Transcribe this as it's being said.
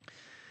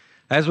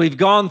As we've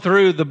gone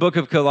through the book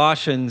of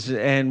Colossians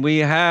and we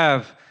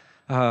have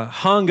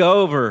hung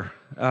over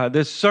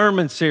this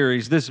sermon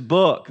series, this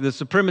book, the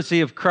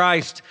supremacy of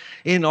Christ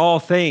in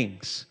all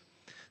things,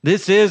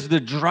 this is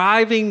the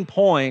driving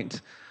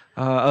point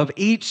of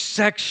each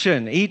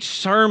section, each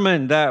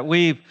sermon that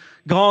we've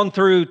gone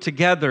through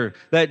together,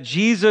 that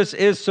Jesus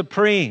is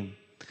supreme.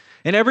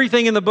 And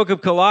everything in the book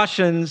of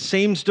Colossians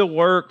seems to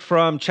work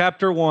from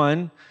chapter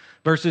 1,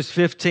 verses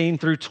 15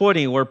 through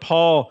 20, where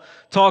Paul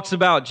talks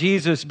about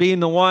Jesus being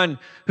the one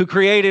who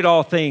created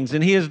all things,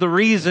 and he is the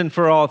reason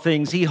for all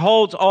things. He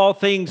holds all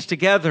things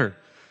together.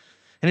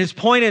 And his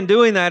point in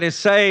doing that is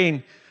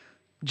saying,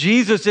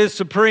 Jesus is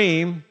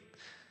supreme.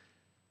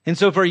 And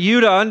so for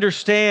you to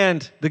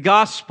understand the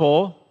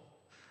gospel,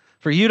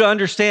 for you to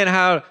understand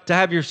how to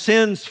have your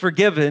sins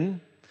forgiven,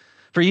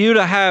 for you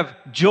to have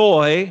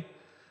joy,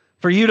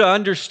 for you to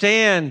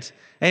understand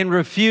and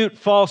refute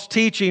false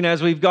teaching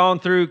as we've gone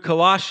through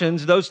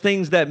Colossians, those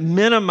things that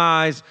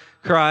minimize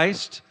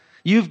Christ,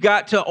 you've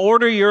got to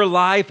order your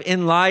life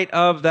in light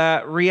of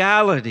that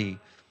reality.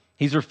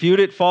 He's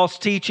refuted false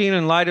teaching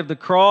in light of the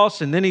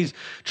cross, and then he's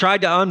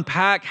tried to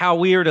unpack how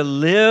we are to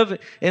live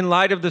in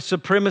light of the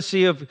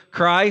supremacy of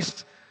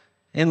Christ,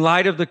 in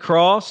light of the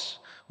cross.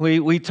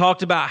 We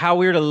talked about how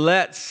we're to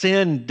let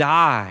sin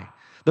die,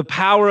 the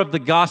power of the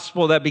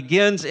gospel that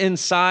begins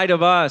inside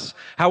of us,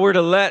 how we're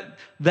to let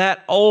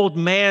that old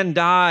man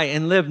die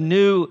and live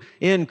new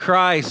in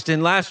Christ.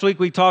 And last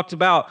week we talked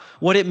about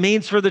what it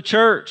means for the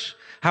church,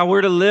 how we're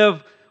to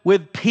live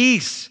with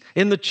peace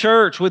in the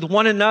church, with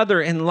one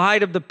another in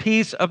light of the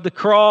peace of the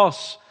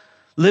cross,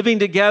 living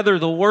together,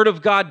 the Word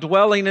of God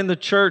dwelling in the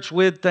church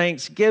with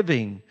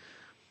thanksgiving.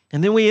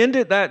 And then we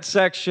ended that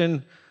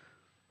section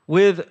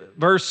with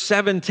verse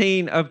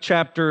 17 of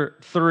chapter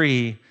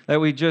 3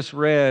 that we just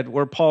read,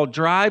 where Paul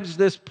drives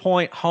this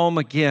point home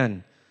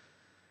again.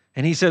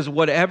 And he says,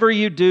 whatever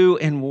you do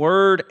in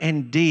word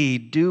and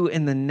deed, do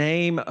in the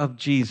name of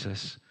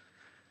Jesus.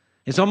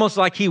 It's almost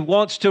like he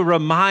wants to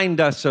remind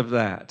us of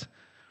that.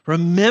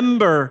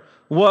 Remember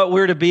what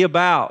we're to be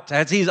about.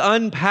 As he's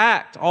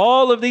unpacked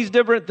all of these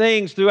different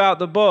things throughout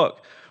the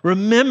book,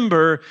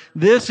 remember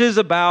this is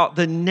about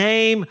the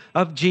name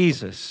of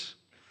Jesus.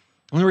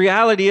 And the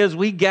reality is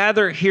we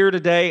gather here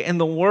today and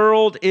the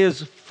world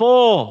is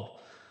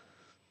full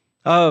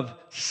of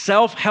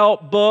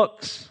self-help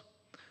books,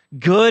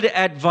 good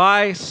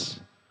advice,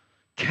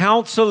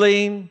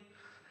 counseling,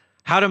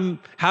 how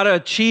to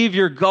achieve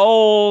your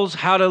goals,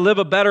 how to live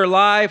a better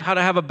life, how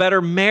to have a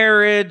better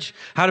marriage,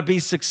 how to be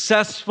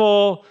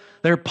successful.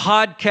 Their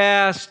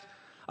podcast,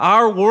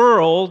 our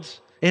world,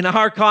 in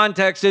our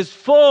context, is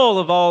full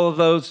of all of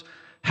those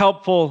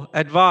helpful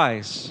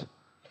advice.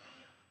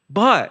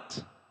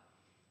 But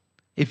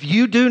if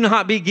you do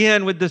not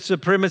begin with the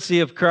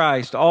supremacy of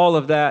Christ, all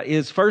of that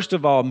is, first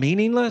of all,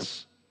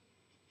 meaningless.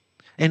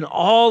 And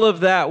all of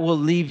that will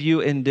leave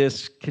you in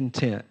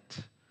discontent.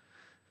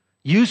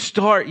 You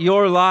start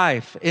your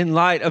life in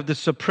light of the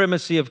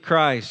supremacy of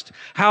Christ,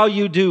 how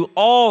you do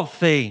all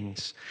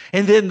things,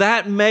 and then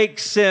that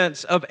makes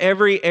sense of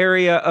every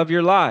area of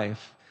your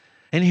life.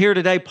 And here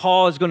today,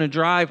 Paul is going to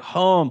drive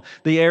home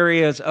the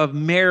areas of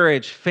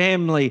marriage,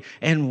 family,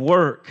 and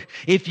work.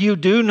 If you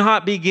do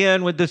not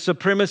begin with the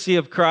supremacy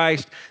of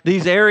Christ,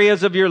 these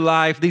areas of your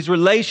life, these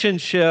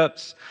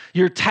relationships,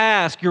 your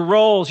task, your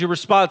roles, your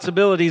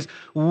responsibilities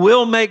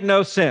will make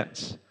no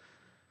sense.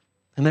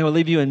 And they will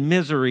leave you in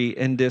misery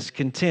and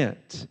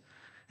discontent.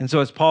 And so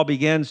as Paul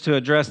begins to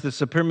address the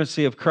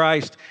supremacy of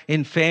Christ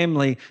in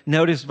family,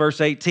 notice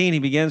verse 18, he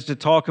begins to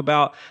talk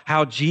about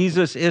how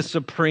Jesus is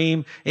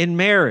supreme in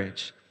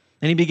marriage.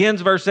 And he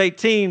begins verse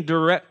 18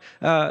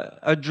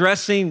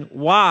 addressing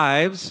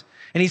wives,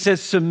 and he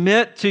says,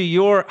 submit to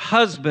your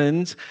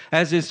husbands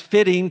as is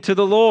fitting to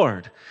the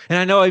Lord. And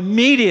I know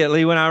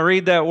immediately when I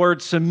read that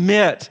word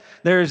submit,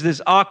 there is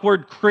this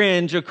awkward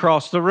cringe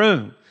across the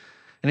room.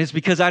 And it's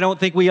because I don't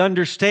think we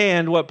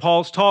understand what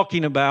Paul's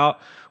talking about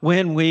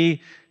when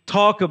we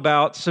talk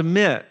about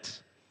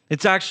submit.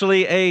 It's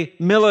actually a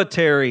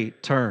military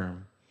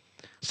term.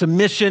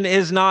 Submission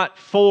is not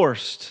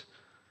forced.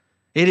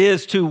 It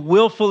is to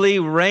willfully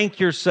rank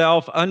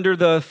yourself under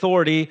the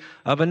authority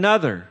of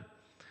another.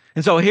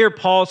 And so here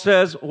Paul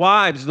says,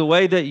 wives, the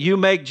way that you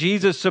make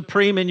Jesus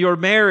supreme in your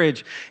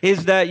marriage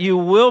is that you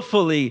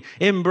willfully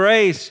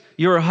embrace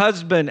your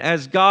husband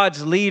as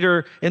God's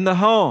leader in the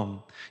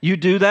home. You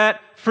do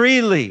that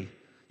freely.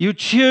 You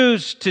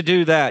choose to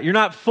do that. You're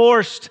not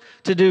forced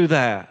to do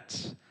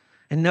that.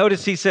 And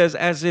notice he says,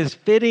 as is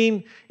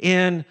fitting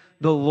in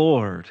the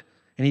Lord.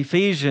 In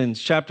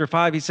Ephesians chapter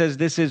 5, he says,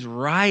 this is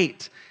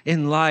right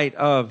in light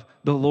of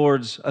the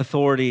Lord's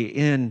authority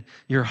in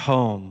your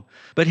home.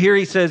 But here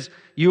he says,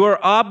 you are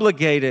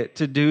obligated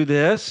to do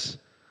this.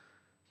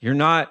 You're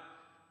not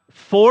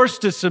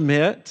forced to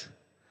submit,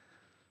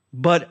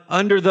 but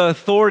under the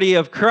authority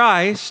of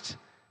Christ,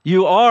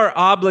 you are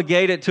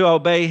obligated to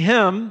obey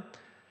Him.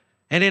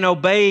 And in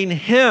obeying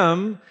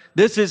Him,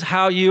 this is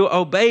how you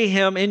obey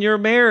Him in your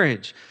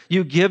marriage.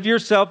 You give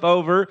yourself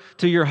over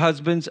to your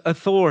husband's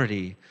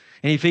authority.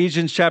 In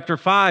Ephesians chapter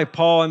 5,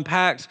 Paul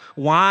unpacks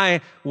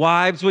why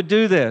wives would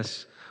do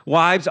this.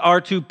 Wives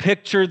are to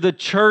picture the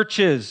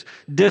church's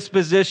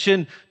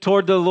disposition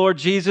toward the Lord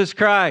Jesus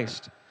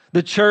Christ.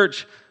 The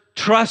church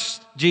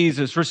trusts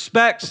Jesus,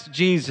 respects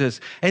Jesus,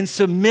 and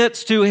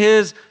submits to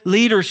his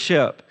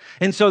leadership.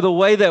 And so the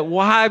way that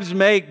wives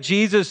make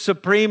Jesus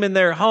supreme in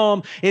their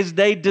home is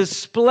they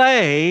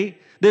display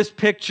this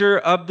picture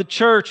of the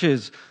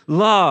church's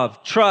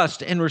love,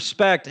 trust, and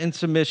respect and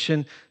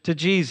submission to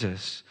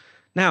Jesus.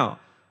 Now,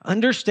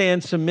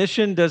 understand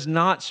submission does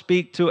not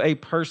speak to a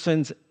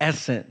person's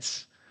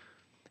essence.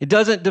 It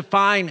doesn't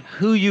define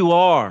who you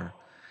are.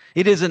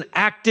 It is an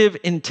active,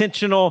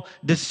 intentional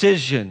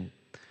decision.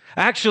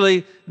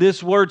 Actually,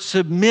 this word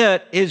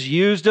submit is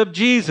used of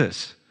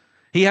Jesus.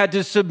 He had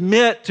to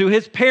submit to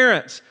his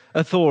parents'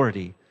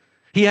 authority.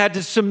 He had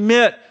to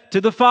submit to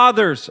the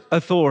Father's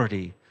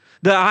authority.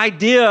 The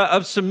idea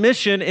of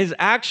submission is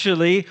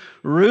actually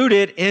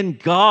rooted in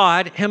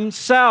God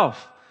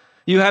himself.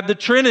 You have the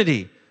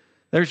Trinity.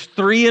 There's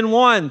 3 in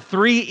 1,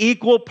 3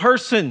 equal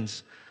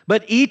persons,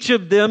 but each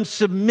of them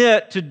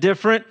submit to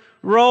different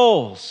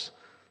roles.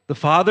 The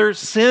Father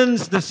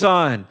sends the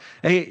Son.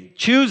 He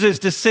chooses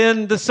to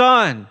send the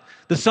Son.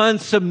 The Son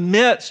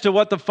submits to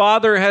what the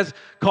Father has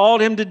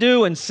called him to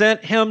do and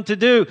sent him to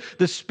do.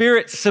 The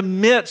Spirit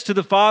submits to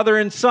the Father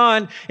and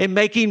Son in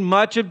making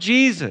much of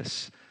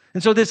Jesus.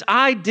 And so this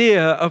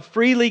idea of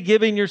freely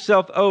giving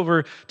yourself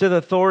over to the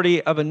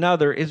authority of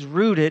another is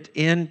rooted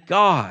in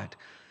God.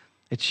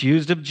 It's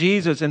used of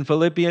Jesus in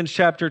Philippians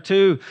chapter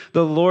 2,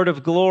 the Lord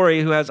of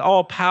glory who has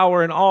all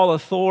power and all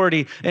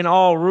authority and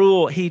all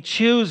rule. He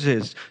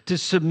chooses to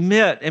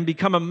submit and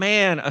become a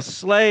man, a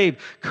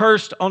slave,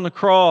 cursed on the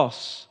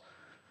cross.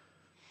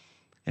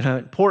 And an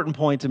important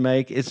point to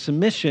make is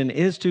submission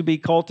is to be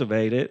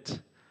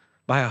cultivated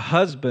by a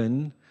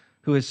husband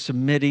who is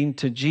submitting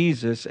to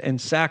Jesus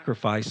and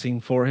sacrificing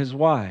for his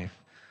wife.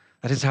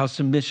 That is how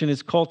submission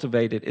is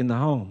cultivated in the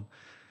home.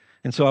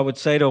 And so I would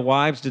say to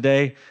wives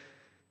today,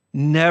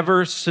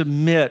 never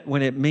submit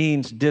when it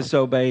means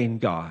disobeying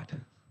God.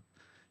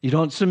 You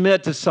don't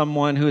submit to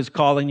someone who is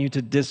calling you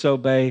to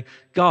disobey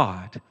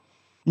God.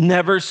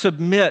 Never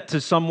submit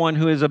to someone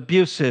who is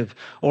abusive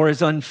or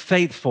is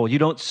unfaithful. You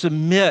don't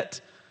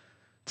submit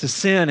to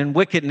sin and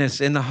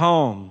wickedness in the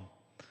home.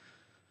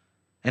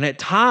 And at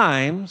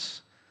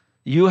times,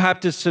 you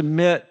have to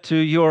submit to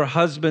your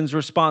husband's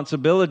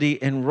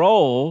responsibility and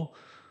role,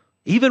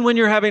 even when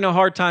you're having a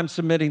hard time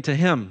submitting to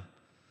him.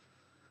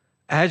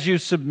 As you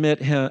submit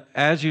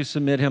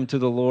him to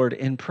the Lord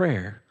in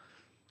prayer.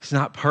 He's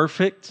not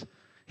perfect.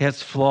 He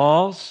has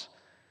flaws.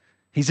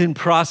 He's in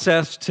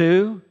process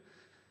too.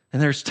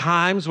 And there's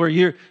times where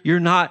you're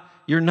not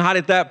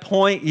at that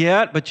point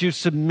yet, but you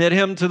submit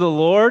him to the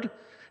Lord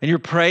and you're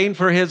praying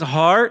for his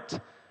heart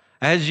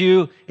as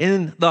you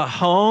in the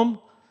home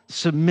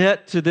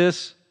submit to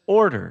this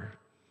order.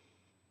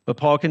 But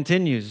Paul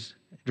continues,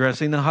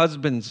 addressing the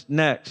husbands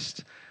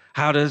next.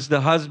 How does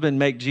the husband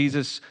make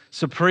Jesus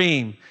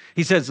supreme?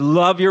 He says,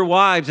 love your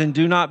wives and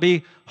do not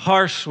be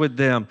harsh with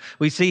them.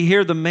 We see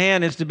here the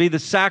man is to be the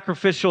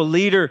sacrificial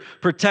leader,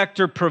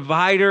 protector,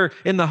 provider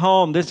in the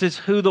home. This is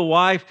who the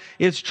wife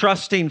is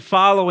trusting,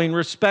 following,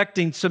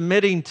 respecting,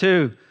 submitting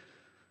to.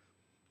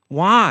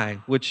 Why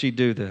would she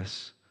do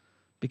this?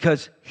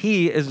 Because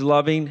he is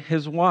loving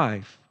his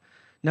wife.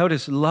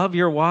 Notice, love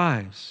your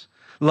wives.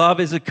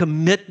 Love is a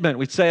commitment.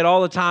 We say it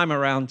all the time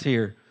around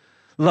here.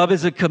 Love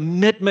is a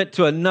commitment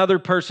to another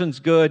person's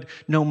good,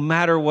 no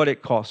matter what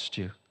it costs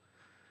you.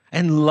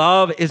 And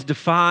love is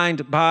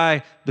defined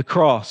by the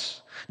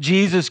cross.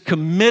 Jesus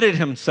committed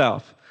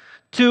himself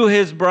to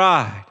his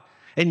bride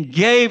and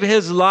gave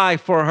his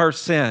life for her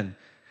sin.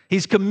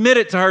 He's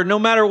committed to her no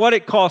matter what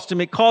it cost him.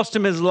 It cost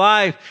him his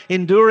life,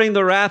 enduring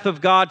the wrath of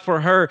God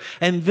for her.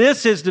 And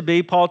this is to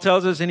be, Paul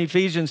tells us in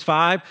Ephesians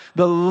 5,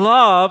 the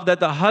love that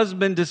the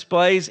husband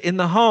displays in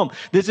the home.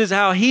 This is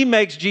how he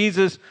makes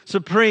Jesus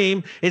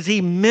supreme, is he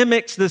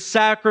mimics the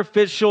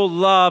sacrificial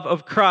love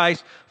of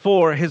Christ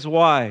for his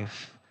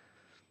wife.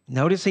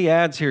 Notice he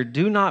adds here,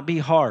 do not be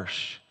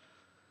harsh.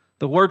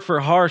 The word for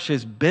harsh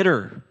is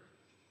bitter.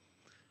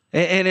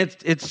 And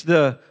it's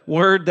the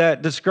word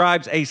that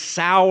describes a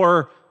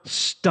sour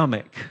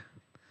stomach.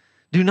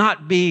 Do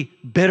not be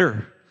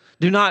bitter.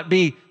 Do not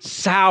be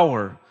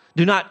sour.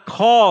 Do not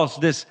cause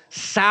this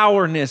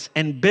sourness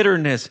and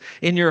bitterness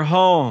in your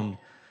home.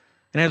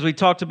 And as we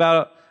talked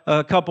about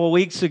a couple of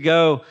weeks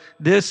ago,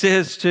 this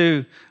is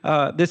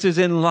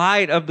in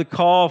light of the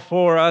call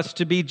for us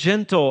to be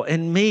gentle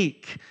and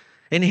meek.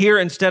 And here,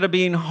 instead of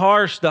being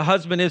harsh, the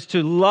husband is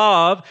to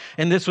love,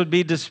 and this would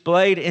be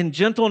displayed in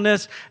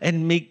gentleness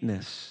and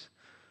meekness.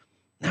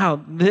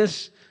 Now,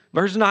 this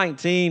verse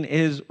 19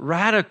 is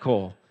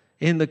radical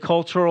in the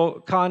cultural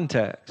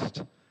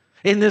context.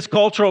 In this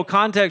cultural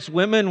context,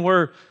 women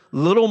were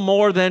little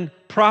more than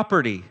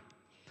property.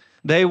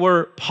 They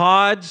were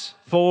pods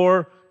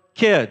for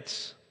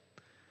kids.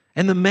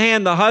 And the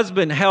man, the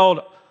husband, held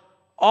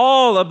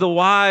all of the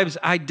wife's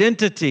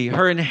identity,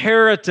 her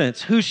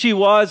inheritance, who she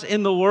was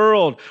in the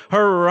world,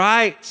 her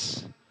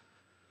rights.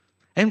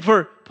 And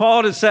for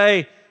Paul to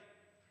say,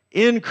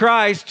 in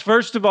Christ,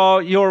 first of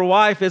all, your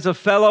wife is a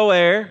fellow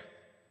heir.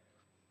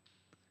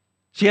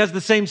 She has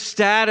the same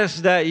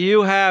status that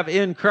you have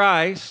in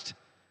Christ.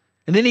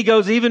 And then he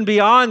goes even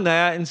beyond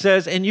that and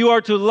says, and you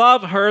are to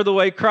love her the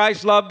way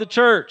Christ loved the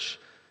church.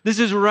 This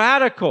is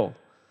radical.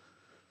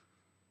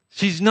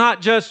 She's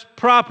not just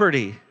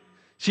property.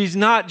 She's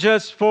not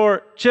just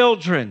for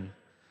children.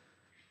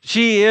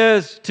 She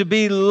is to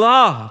be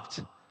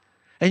loved.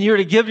 And you're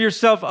to give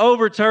yourself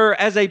over to her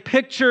as a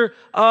picture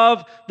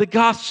of the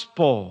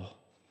gospel.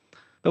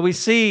 But we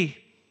see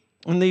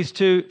in these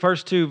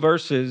first two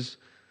verses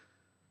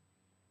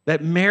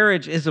that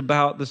marriage is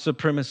about the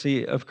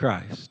supremacy of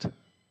Christ.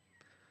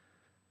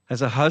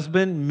 As a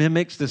husband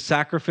mimics the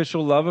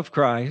sacrificial love of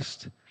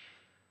Christ,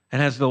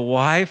 and as the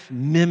wife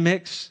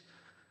mimics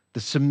the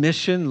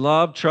submission,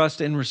 love,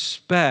 trust, and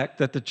respect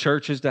that the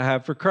church is to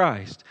have for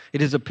Christ.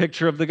 It is a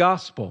picture of the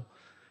gospel.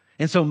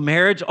 And so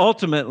marriage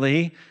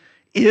ultimately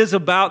is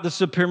about the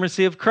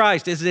supremacy of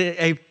Christ. Is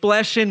a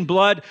flesh and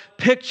blood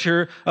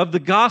picture of the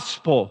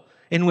gospel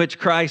in which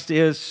Christ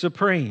is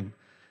supreme.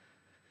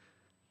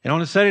 And I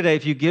want to say today,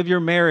 if you give your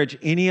marriage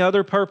any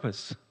other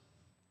purpose,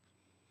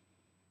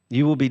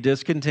 you will be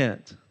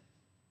discontent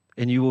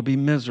and you will be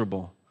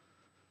miserable.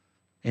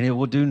 And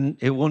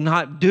it will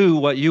not do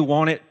what you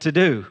want it to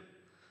do.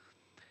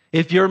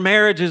 If your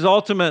marriage is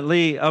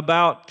ultimately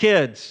about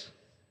kids,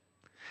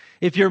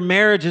 if your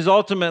marriage is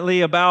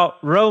ultimately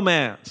about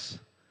romance,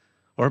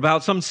 or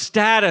about some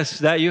status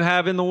that you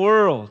have in the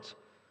world,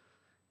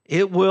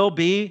 it will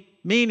be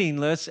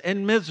meaningless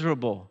and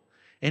miserable.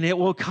 And it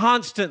will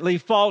constantly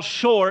fall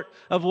short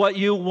of what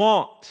you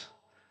want,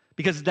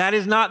 because that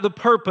is not the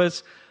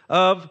purpose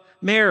of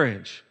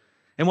marriage.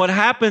 And what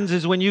happens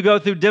is when you go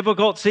through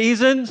difficult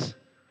seasons,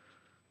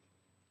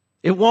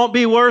 it won't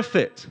be worth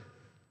it,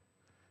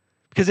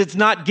 because it's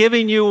not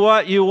giving you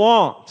what you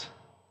want.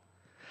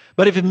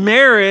 But if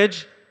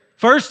marriage,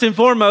 first and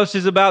foremost,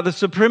 is about the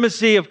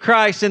supremacy of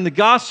Christ and the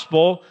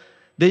gospel,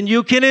 then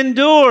you can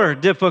endure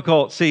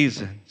difficult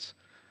seasons.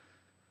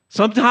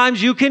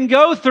 Sometimes you can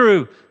go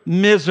through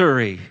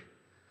misery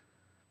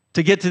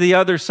to get to the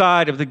other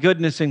side of the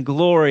goodness and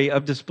glory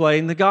of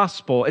displaying the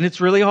gospel. And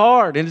it's really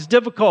hard and it's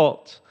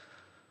difficult.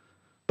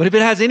 But if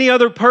it has any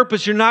other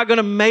purpose, you're not going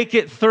to make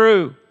it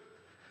through.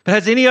 If it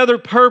has any other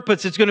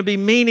purpose, it's going to be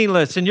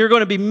meaningless and you're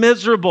going to be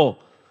miserable.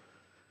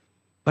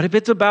 But if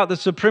it's about the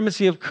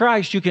supremacy of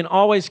Christ, you can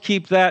always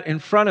keep that in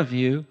front of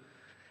you.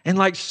 And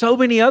like so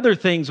many other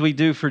things we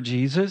do for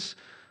Jesus,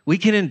 we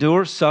can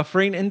endure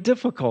suffering and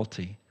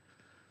difficulty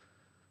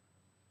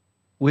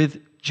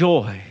with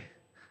joy,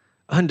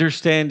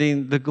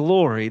 understanding the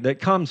glory that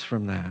comes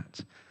from that.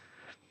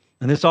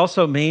 And this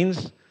also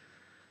means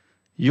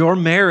your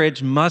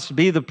marriage must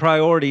be the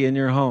priority in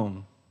your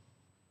home.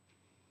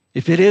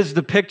 If it is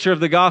the picture of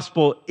the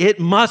gospel, it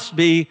must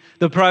be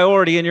the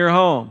priority in your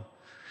home.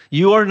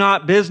 You are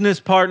not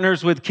business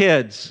partners with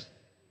kids.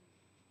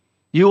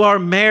 You are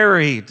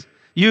married.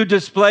 You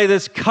display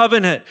this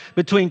covenant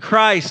between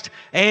Christ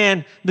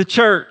and the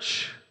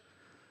church.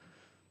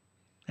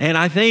 And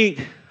I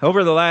think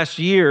over the last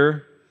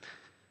year,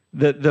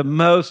 the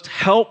most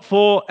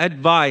helpful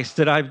advice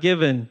that I've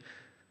given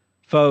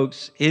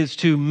folks is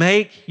to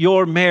make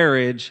your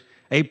marriage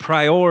a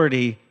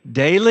priority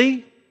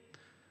daily,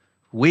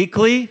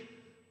 weekly,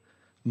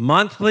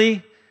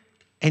 monthly,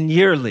 and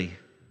yearly.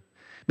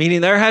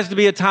 Meaning there has to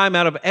be a time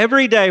out of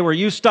every day where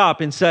you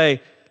stop and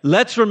say,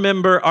 let's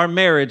remember our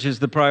marriage is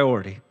the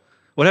priority.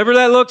 Whatever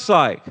that looks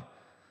like.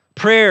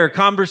 Prayer,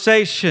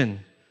 conversation,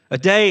 a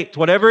date,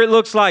 whatever it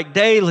looks like,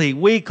 daily,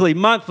 weekly,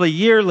 monthly,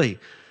 yearly.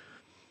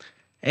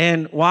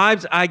 And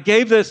wives, I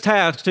gave this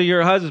task to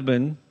your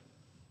husband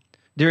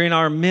during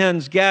our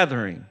men's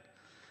gathering.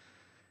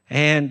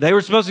 And they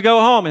were supposed to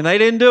go home and they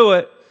didn't do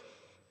it.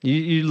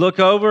 You look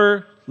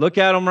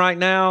at them right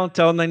now,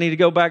 tell them they need to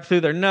go back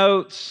through their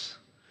notes.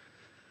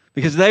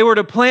 Because they were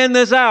to plan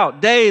this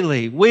out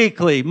daily,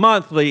 weekly,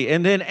 monthly,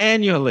 and then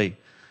annually.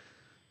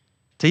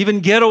 To even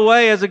get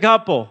away as a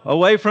couple,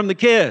 away from the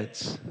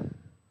kids.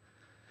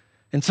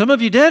 And some of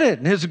you did it,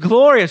 and it's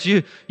glorious.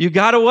 You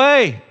got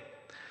away.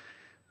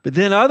 But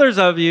then others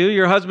of you,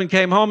 your husband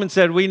came home and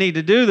said, we need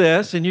to do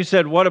this. And you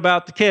said, what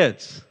about the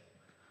kids?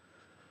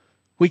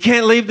 We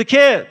can't leave the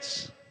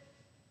kids.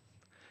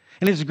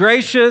 And it's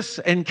gracious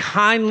and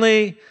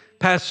kindly,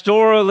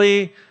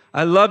 pastorally,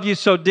 I love you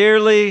so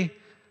dearly.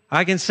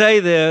 I can say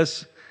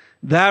this,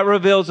 that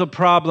reveals a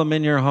problem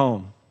in your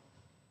home.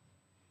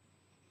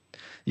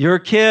 Your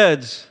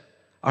kids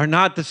are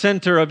not the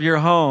center of your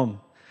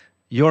home.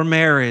 Your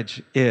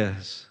marriage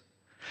is.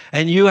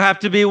 And you have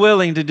to be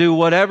willing to do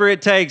whatever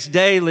it takes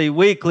daily,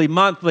 weekly,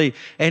 monthly,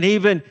 and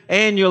even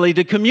annually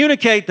to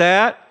communicate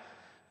that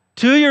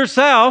to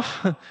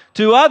yourself,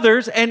 to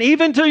others, and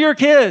even to your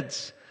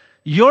kids.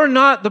 You're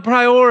not the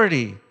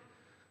priority.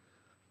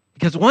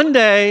 Because one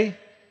day,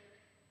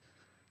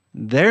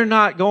 they're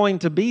not going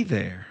to be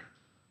there.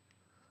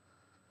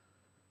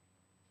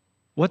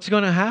 What's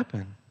going to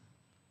happen?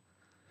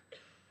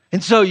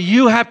 And so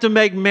you have to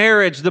make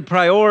marriage the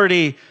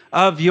priority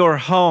of your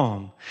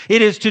home.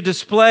 It is to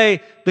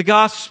display the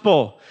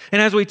gospel.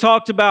 And as we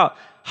talked about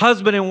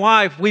husband and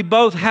wife, we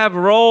both have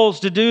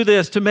roles to do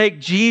this, to make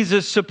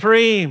Jesus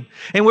supreme.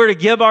 And we're to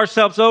give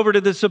ourselves over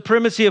to the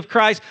supremacy of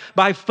Christ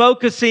by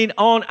focusing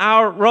on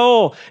our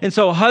role. And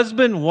so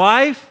husband,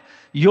 wife,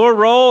 your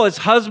role as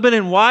husband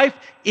and wife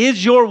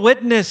is your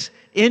witness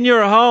in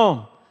your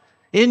home,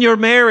 in your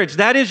marriage.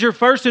 That is your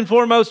first and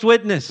foremost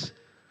witness.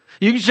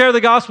 You can share the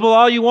gospel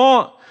all you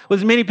want with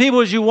as many people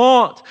as you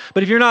want.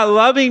 But if you're not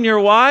loving your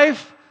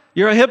wife,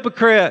 you're a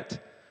hypocrite.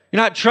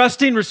 You're not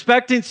trusting,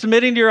 respecting,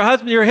 submitting to your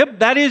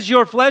husband. That is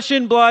your flesh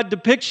and blood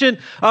depiction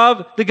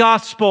of the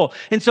gospel.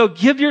 And so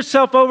give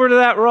yourself over to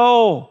that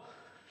role.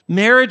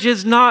 Marriage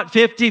is not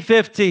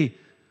 50-50.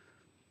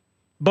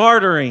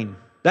 Bartering.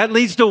 That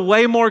leads to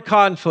way more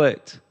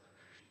conflict.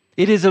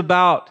 It is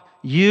about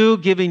you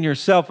giving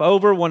yourself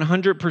over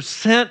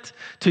 100%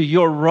 to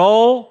your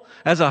role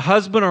as a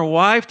husband or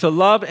wife, to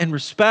love and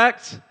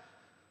respect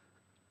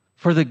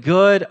for the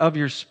good of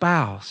your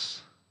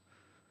spouse.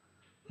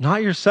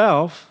 Not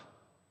yourself,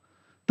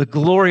 the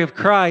glory of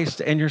Christ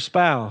and your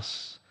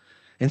spouse.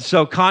 And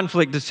so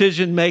conflict,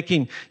 decision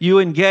making, you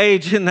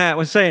engage in that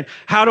with saying,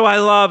 how do I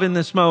love in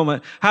this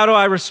moment? How do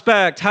I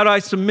respect? How do I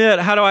submit?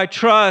 How do I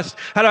trust?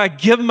 How do I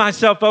give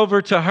myself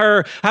over to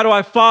her? How do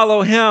I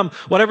follow him?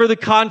 Whatever the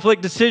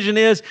conflict decision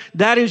is,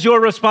 that is your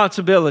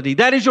responsibility.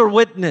 That is your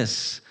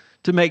witness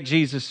to make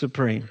Jesus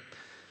supreme.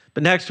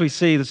 But next we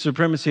see the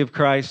supremacy of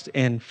Christ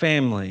in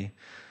family.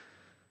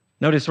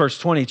 Notice verse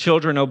 20,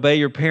 children, obey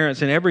your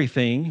parents in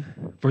everything,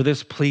 for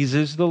this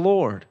pleases the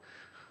Lord.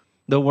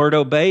 The word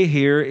obey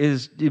here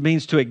it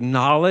means to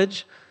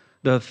acknowledge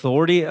the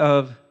authority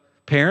of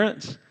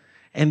parents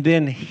and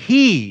then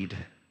heed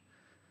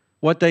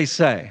what they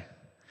say.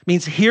 It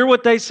means hear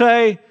what they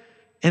say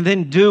and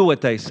then do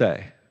what they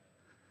say.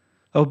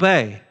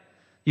 Obey.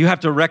 You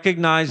have to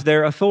recognize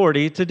their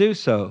authority to do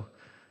so.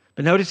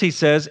 But notice he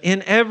says,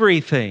 in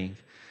everything.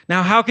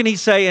 Now, how can he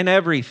say in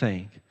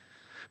everything?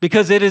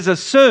 Because it is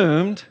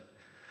assumed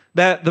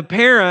that the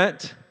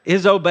parent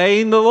is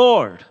obeying the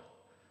Lord,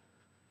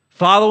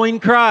 following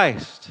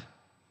Christ.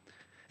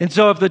 And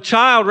so if the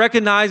child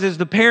recognizes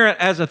the parent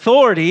as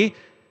authority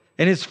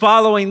and is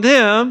following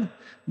them,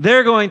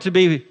 they're going to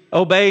be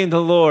obeying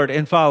the Lord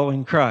and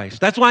following Christ.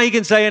 That's why he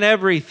can say in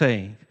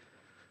everything,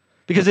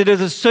 because it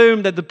is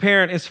assumed that the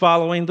parent is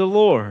following the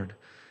Lord.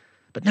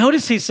 But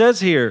notice he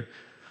says here,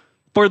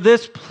 for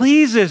this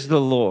pleases the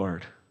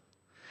Lord.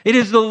 It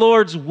is the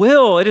Lord's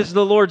will. It is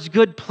the Lord's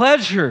good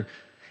pleasure.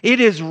 It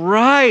is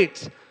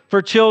right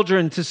for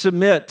children to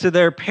submit to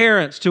their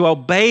parents, to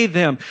obey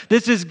them.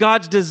 This is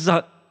God's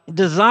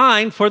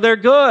design for their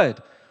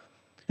good.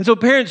 And so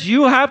parents,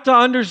 you have to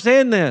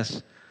understand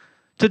this.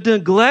 To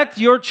neglect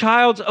your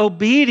child's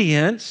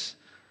obedience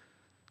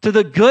to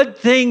the good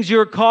things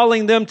you're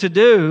calling them to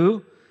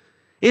do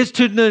is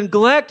to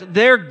neglect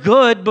their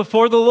good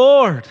before the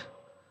Lord.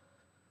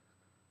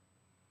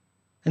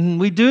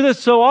 And we do this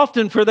so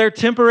often for their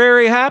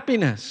temporary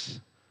happiness.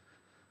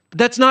 But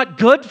that's not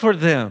good for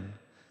them.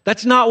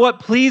 That's not what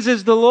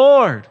pleases the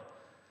Lord.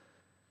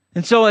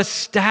 And so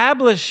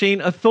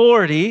establishing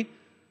authority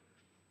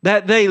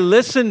that they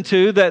listen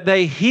to, that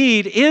they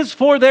heed, is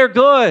for their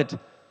good.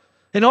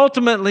 And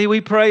ultimately, we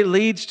pray,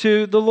 leads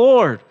to the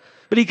Lord.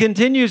 But he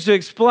continues to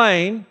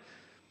explain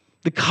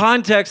the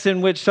context in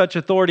which such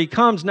authority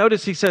comes.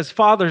 Notice he says,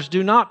 fathers,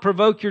 do not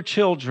provoke your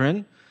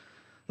children,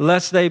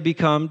 lest they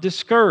become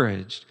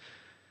discouraged.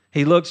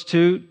 He looks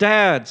to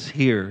dads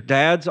here.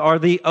 Dads are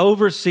the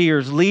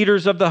overseers,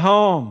 leaders of the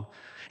home.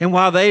 And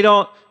while they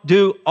don't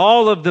do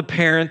all of the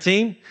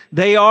parenting,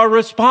 they are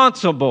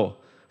responsible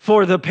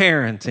for the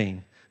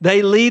parenting.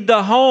 They lead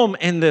the home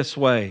in this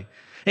way.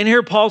 And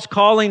here Paul's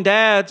calling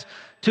dads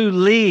to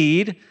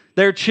lead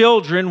their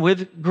children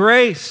with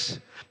grace.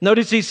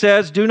 Notice he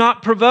says, do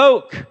not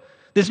provoke.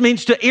 This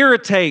means to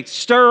irritate,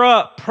 stir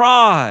up,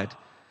 prod.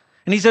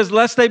 And he says,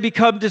 lest they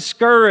become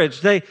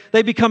discouraged, they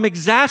become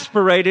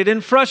exasperated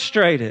and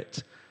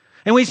frustrated.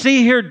 And we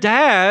see here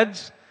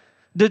dads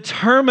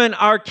determine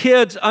our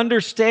kids'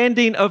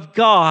 understanding of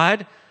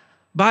God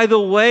by the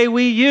way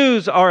we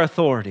use our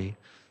authority.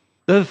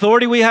 The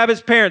authority we have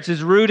as parents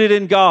is rooted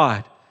in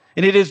God,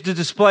 and it is to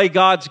display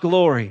God's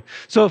glory.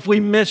 So if we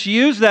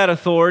misuse that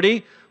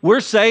authority,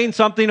 we're saying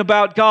something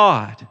about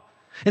God.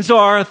 And so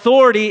our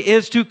authority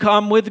is to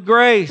come with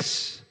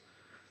grace.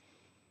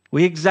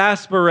 We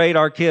exasperate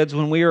our kids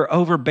when we are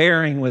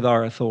overbearing with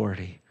our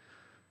authority,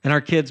 and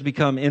our kids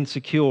become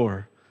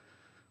insecure.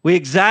 We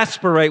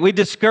exasperate, we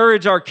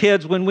discourage our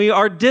kids when we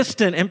are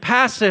distant and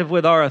passive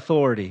with our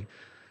authority,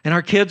 and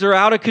our kids are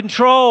out of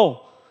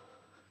control.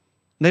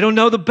 They don't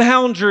know the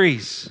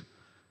boundaries,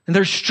 and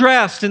they're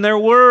stressed and they're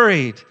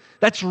worried.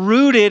 That's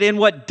rooted in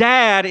what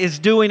dad is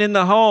doing in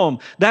the home.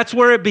 That's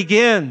where it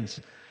begins.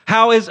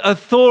 How is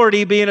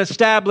authority being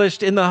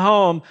established in the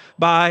home?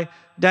 By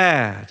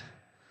dad.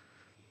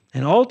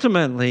 And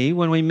ultimately,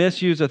 when we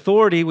misuse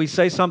authority, we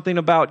say something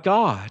about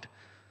God.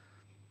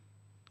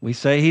 We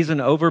say he's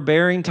an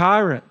overbearing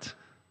tyrant,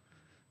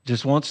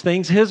 just wants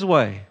things his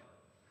way.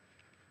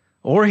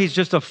 Or he's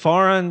just a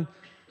foreign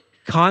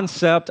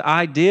concept,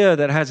 idea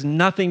that has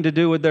nothing to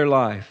do with their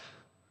life.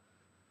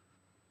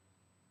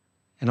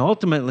 And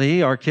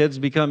ultimately, our kids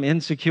become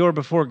insecure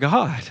before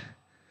God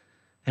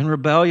and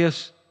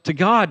rebellious to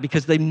God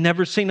because they've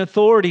never seen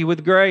authority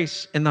with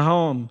grace in the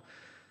home.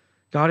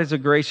 God is a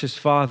gracious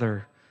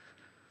Father.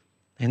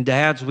 And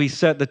dads, we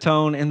set the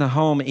tone in the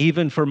home,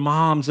 even for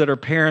moms that are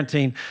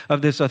parenting,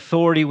 of this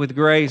authority with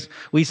grace.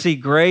 We see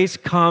grace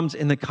comes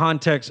in the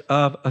context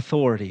of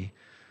authority.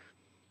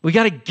 We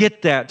got to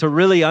get that to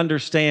really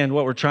understand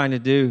what we're trying to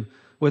do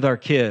with our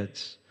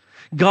kids.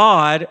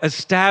 God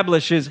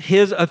establishes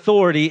His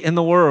authority in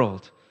the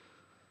world.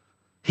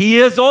 He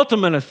is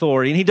ultimate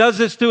authority, and He does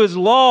this through His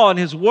law and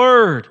His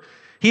word.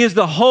 He is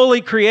the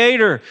holy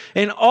creator,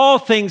 and all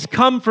things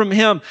come from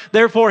Him.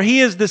 Therefore,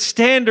 He is the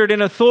standard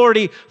and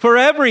authority for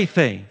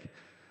everything.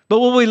 But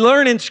what we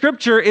learn in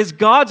Scripture is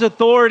God's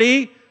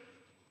authority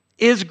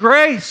is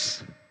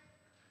grace.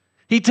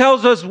 He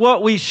tells us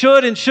what we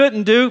should and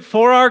shouldn't do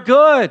for our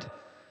good.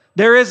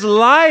 There is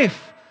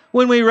life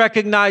when we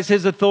recognize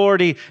His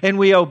authority and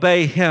we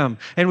obey Him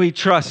and we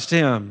trust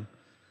Him.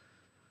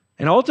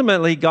 And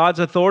ultimately, God's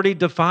authority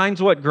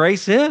defines what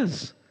grace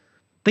is.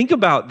 Think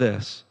about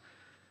this.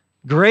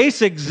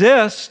 Grace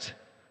exists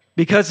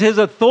because His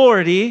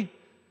authority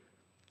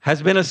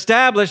has been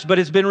established, but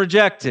it's been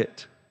rejected.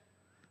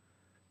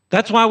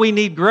 That's why we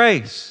need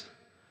grace.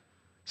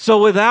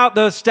 So without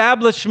the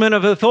establishment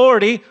of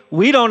authority,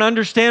 we don't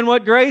understand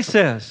what grace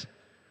is.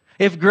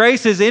 If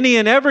grace is any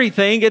and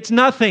everything, it's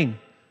nothing.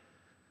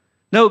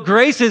 No,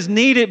 grace is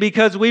needed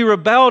because we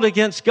rebelled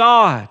against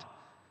God.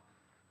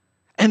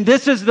 And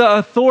this is the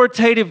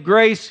authoritative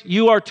grace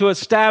you are to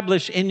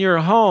establish in your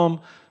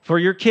home for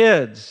your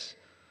kids.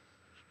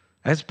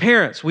 As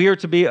parents, we are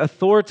to be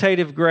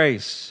authoritative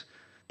grace.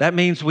 That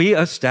means we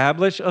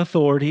establish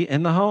authority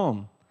in the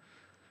home.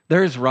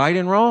 There is right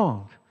and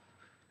wrong.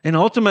 And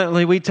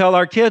ultimately, we tell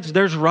our kids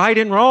there's right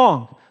and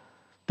wrong.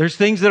 There's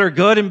things that are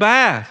good and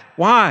bad.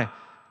 Why?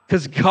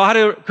 Because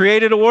God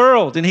created a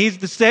world and He's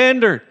the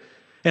standard.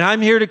 And I'm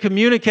here to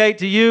communicate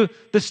to you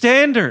the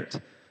standard.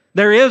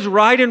 There is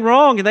right and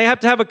wrong, and they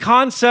have to have a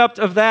concept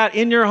of that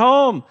in your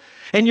home.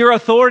 And your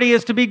authority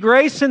is to be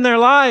grace in their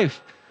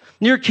life.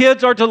 Your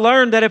kids are to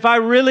learn that if I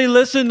really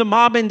listen to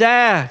mom and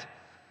dad,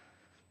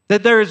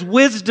 that there is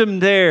wisdom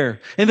there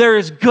and there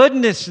is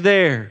goodness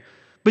there.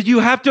 But you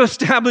have to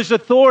establish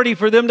authority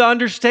for them to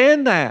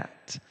understand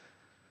that.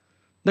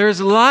 There is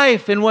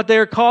life in what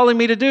they're calling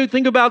me to do.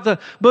 Think about the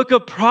book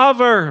of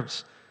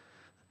Proverbs.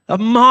 A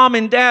mom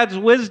and dad's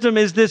wisdom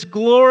is this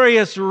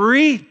glorious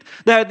wreath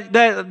that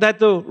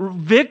the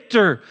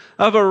victor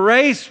of a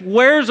race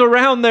wears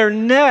around their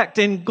neck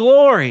in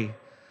glory.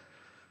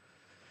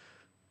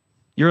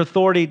 Your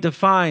authority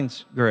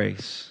defines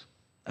grace.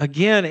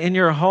 Again, in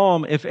your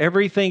home, if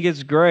everything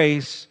is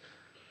grace,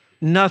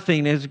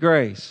 nothing is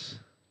grace.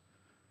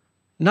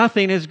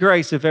 Nothing is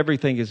grace if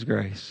everything is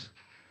grace.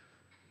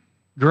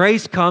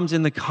 Grace comes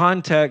in the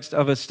context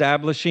of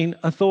establishing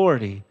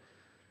authority.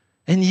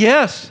 And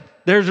yes,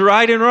 there's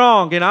right and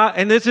wrong,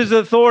 and this is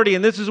authority,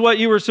 and this is what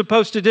you were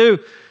supposed to do,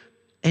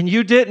 and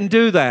you didn't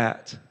do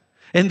that.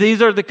 And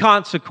these are the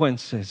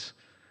consequences.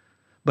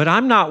 But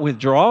I'm not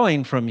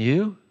withdrawing from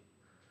you.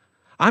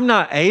 I'm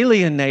not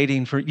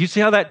alienating from you. See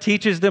how that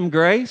teaches them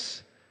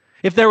grace?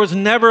 If there was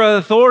never an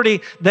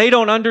authority, they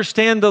don't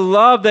understand the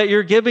love that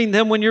you're giving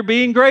them when you're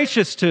being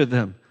gracious to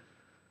them.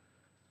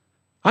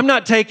 I'm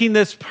not taking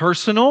this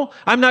personal.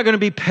 I'm not going to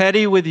be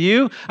petty with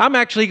you. I'm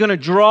actually going to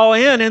draw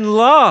in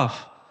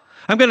love.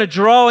 I'm going to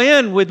draw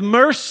in with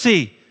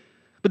mercy.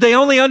 But they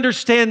only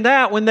understand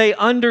that when they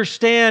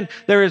understand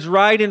there is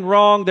right and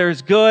wrong,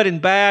 there's good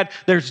and bad,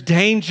 there's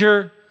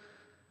danger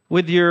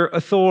with your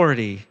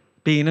authority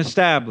being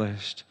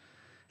established.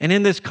 And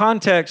in this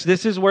context,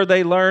 this is where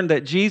they learn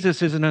that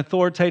Jesus is an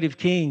authoritative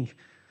king.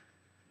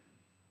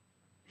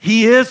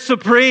 He is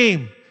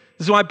supreme.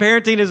 This is why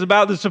parenting is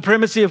about the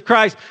supremacy of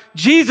Christ.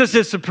 Jesus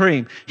is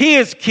supreme. He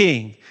is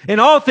king.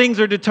 And all things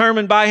are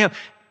determined by Him.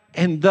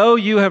 And though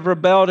you have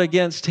rebelled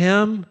against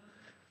Him,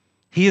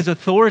 He is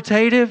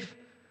authoritative,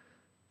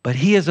 but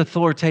He is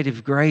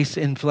authoritative grace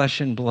in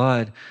flesh and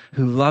blood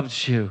who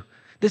loves you.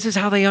 This is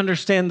how they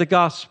understand the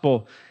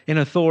gospel in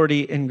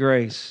authority and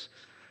grace.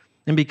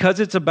 And because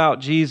it's about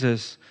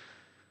Jesus,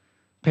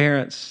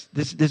 parents,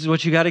 this is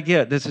what you got to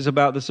get. This is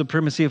about the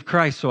supremacy of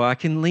Christ, so I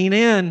can lean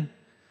in.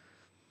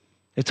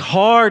 It's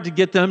hard to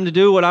get them to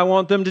do what I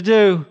want them to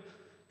do.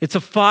 It's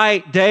a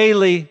fight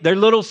daily. They're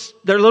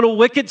little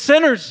wicked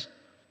sinners.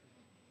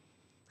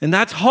 And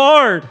that's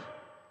hard.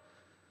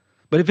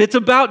 But if it's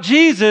about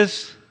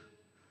Jesus,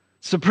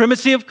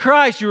 supremacy of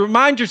Christ, you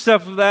remind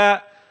yourself of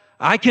that.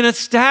 I can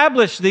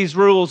establish these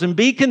rules and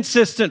be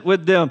consistent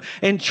with them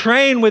and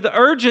train with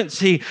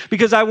urgency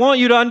because I want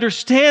you to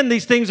understand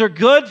these things are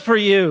good for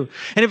you.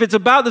 And if it's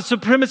about the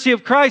supremacy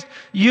of Christ,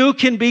 you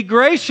can be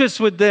gracious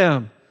with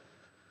them.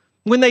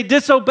 When they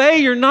disobey,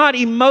 you're not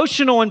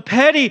emotional and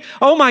petty.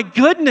 Oh my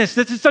goodness,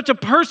 this is such a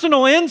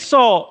personal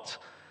insult.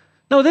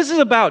 No, this is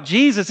about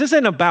Jesus. This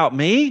isn't about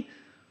me.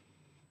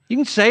 You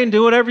can say and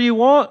do whatever you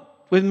want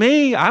with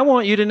me. I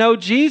want you to know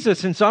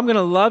Jesus, and so I'm going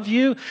to love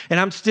you, and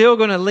I'm still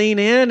going to lean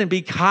in and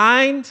be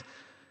kind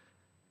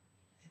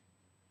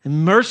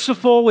and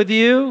merciful with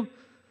you,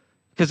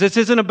 because this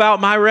isn't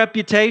about my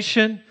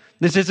reputation.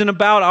 This isn't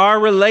about our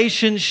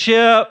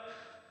relationship.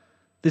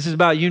 This is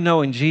about you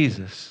knowing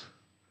Jesus.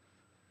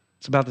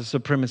 It's about the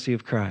supremacy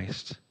of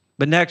Christ.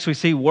 But next we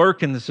see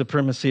work in the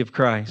supremacy of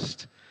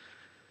Christ.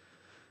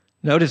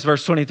 Notice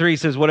verse 23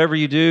 says, whatever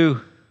you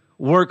do,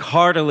 work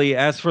heartily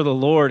as for the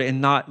Lord and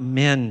not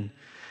men.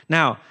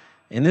 Now,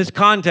 in this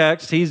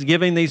context, he's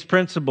giving these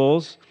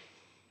principles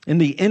in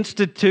the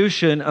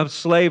institution of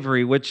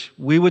slavery, which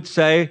we would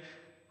say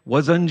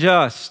was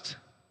unjust.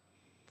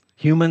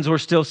 Humans were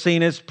still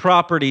seen as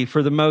property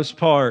for the most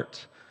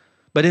part.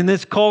 But in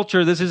this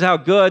culture, this is how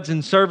goods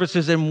and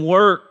services and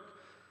work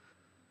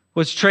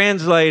was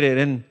translated.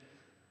 And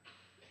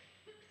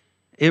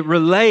it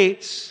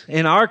relates,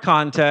 in our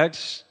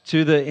context,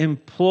 to the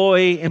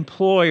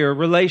employee-employer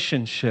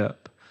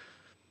relationship.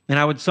 And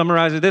I would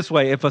summarize it this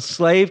way. If a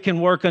slave can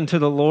work unto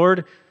the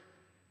Lord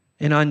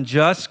in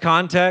unjust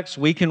context,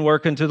 we can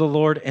work unto the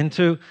Lord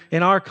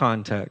in our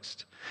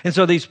context. And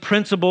so these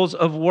principles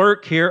of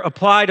work here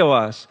apply to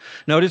us.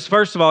 Notice,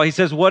 first of all, he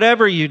says,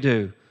 whatever you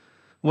do,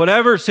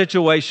 whatever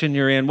situation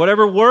you're in,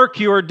 whatever work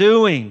you are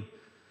doing,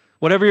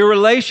 whatever your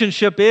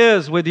relationship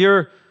is with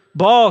your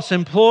boss,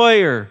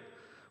 employer,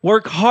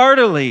 work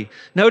heartily.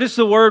 Notice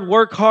the word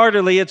work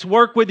heartily. It's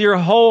work with your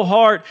whole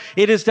heart.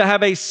 It is to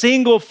have a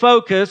single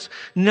focus.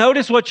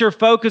 Notice what your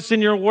focus in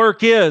your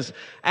work is.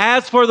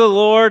 As for the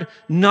Lord,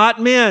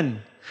 not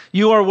men.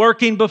 You are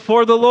working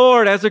before the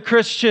Lord as a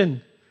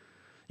Christian.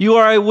 You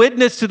are a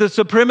witness to the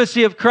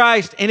supremacy of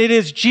Christ, and it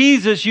is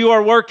Jesus you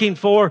are working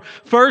for,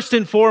 first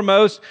and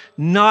foremost,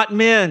 not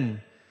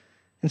men.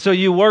 And so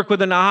you work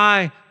with an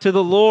eye to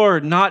the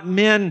Lord, not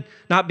men,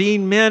 not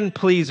being men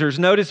pleasers.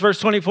 Notice verse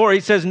 24, he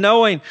says,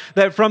 knowing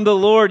that from the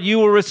Lord you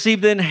will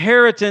receive the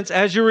inheritance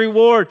as your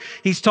reward.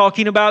 He's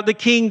talking about the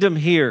kingdom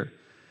here.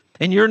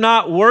 And you're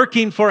not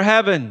working for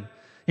heaven.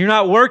 You're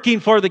not working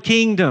for the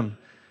kingdom.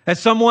 As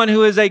someone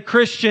who is a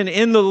Christian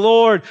in the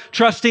Lord,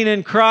 trusting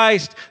in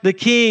Christ, the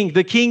King,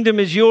 the kingdom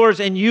is yours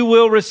and you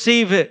will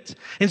receive it.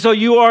 And so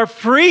you are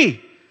free.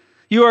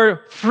 You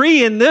are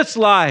free in this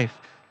life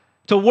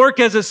to work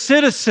as a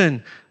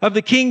citizen of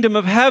the kingdom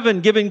of heaven,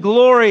 giving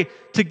glory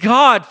to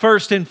God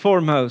first and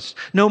foremost,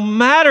 no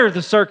matter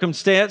the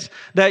circumstance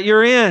that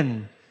you're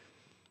in.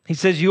 He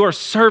says you are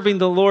serving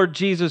the Lord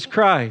Jesus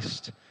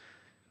Christ.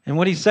 And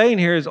what he's saying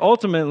here is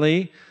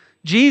ultimately,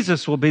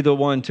 Jesus will be the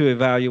one to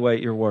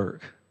evaluate your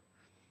work.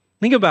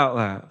 Think about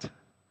that.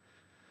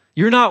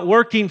 You're not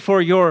working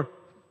for your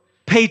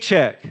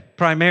paycheck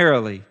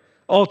primarily,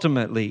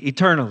 ultimately,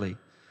 eternally.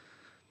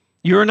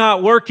 You're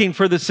not working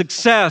for the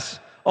success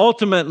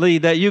ultimately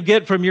that you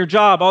get from your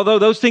job, although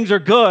those things are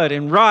good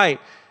and right,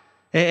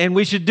 and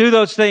we should do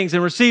those things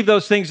and receive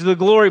those things to the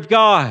glory of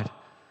God.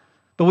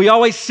 But we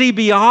always see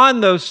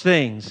beyond those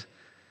things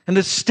and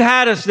the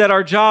status that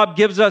our job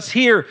gives us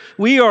here.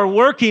 We are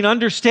working,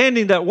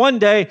 understanding that one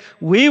day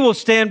we will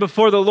stand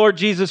before the Lord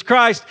Jesus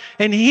Christ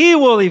and He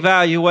will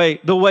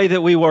evaluate the way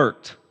that we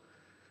worked.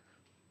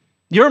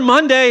 Your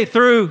Monday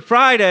through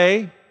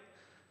Friday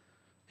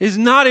is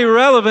not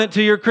irrelevant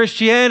to your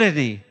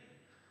Christianity.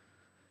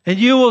 And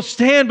you will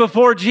stand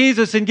before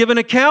Jesus and give an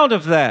account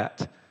of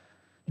that.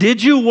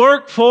 Did you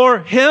work for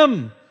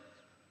Him?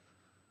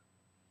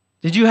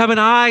 Did you have an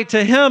eye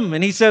to Him?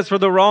 And He says, for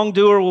the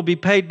wrongdoer will be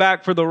paid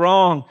back for the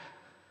wrong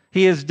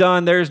he has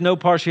done. There is no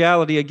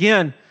partiality.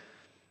 Again,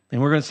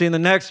 and we're going to see in the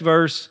next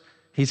verse,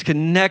 he's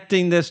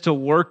connecting this to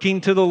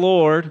working to the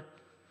Lord.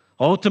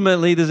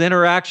 Ultimately, this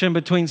interaction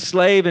between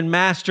slave and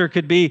master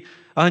could be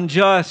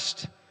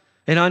unjust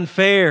and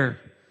unfair.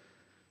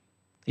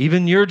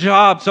 Even your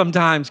job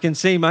sometimes can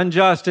seem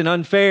unjust and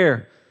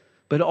unfair.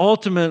 But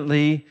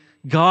ultimately,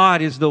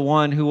 God is the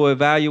one who will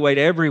evaluate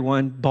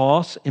everyone,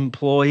 boss,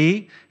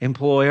 employee,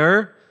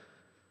 employer.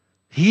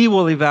 He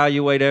will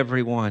evaluate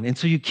everyone. And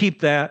so you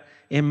keep that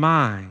in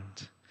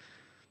mind.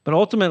 But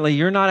ultimately,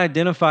 you're not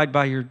identified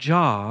by your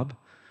job.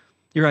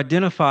 You're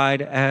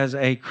identified as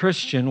a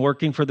Christian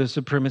working for the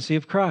supremacy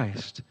of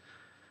Christ.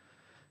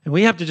 And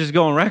we have to just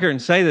go on record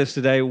and say this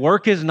today.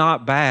 Work is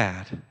not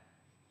bad.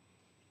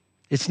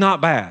 It's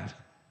not bad.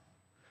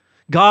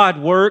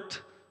 God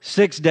worked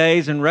 6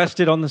 days and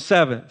rested on the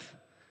seventh.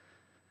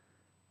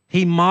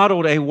 He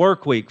modeled a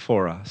work week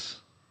for us.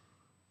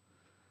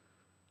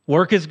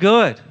 Work is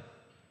good.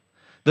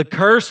 The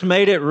curse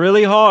made it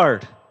really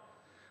hard.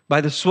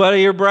 By the sweat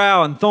of your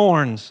brow and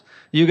thorns,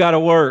 you got to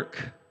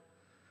work.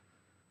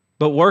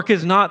 But work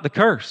is not the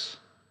curse.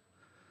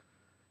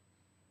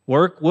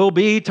 Work will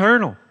be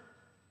eternal.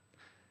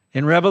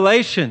 In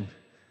Revelation,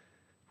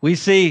 we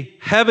see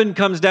heaven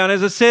comes down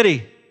as a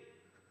city,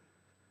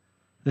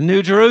 the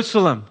New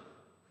Jerusalem.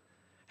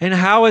 And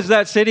how is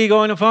that city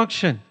going to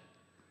function?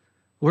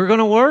 We're going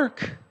to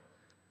work,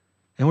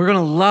 and we're going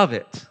to love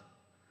it,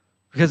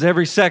 because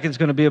every second is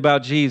going to be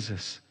about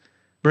Jesus,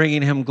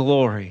 bringing Him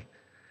glory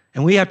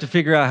And we have to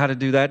figure out how to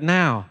do that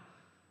now,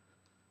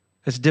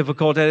 as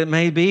difficult as it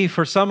may be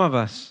for some of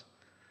us.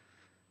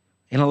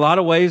 In a lot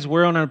of ways,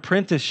 we're on an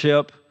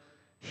apprenticeship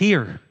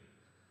here,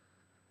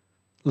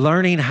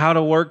 learning how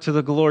to work to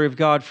the glory of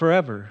God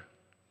forever.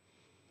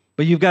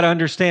 But you've got to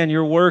understand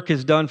your work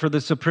is done for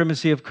the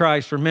supremacy of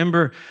Christ.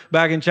 Remember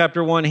back in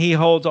chapter 1, He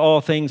holds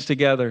all things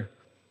together.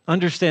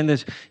 Understand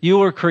this. You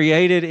were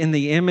created in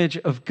the image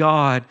of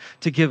God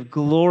to give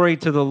glory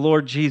to the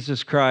Lord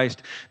Jesus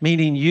Christ,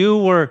 meaning you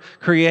were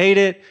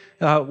created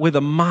with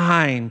a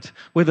mind,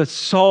 with a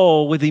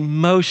soul, with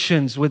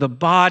emotions, with a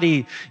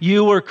body.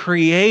 You were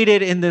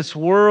created in this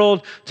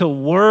world to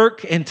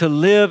work and to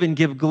live and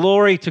give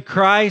glory to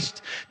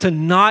Christ, to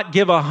not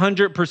give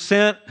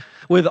 100%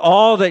 with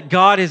all that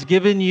God has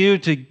given you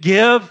to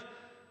give.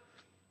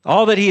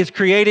 All that He has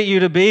created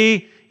you to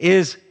be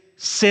is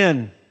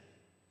sin.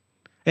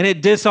 And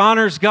it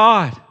dishonors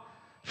God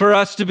for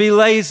us to be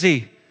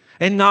lazy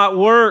and not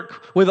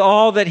work with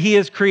all that He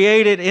has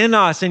created in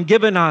us and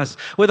given us,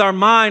 with our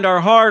mind, our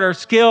heart, our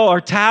skill,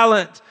 our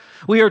talent.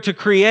 We are to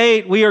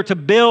create, we are to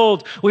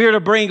build, we are to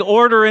bring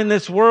order in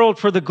this world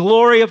for the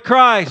glory of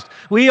Christ.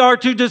 We are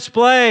to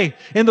display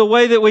in the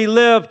way that we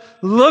live.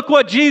 Look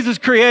what Jesus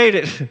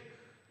created.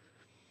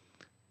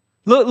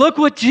 Look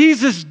what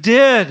Jesus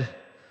did.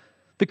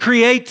 The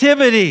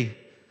creativity,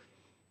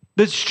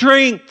 the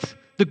strength,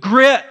 the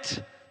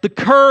grit, the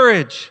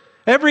courage.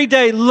 Every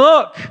day,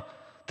 look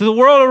to the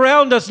world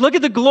around us. Look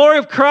at the glory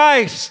of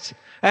Christ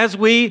as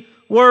we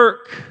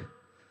work.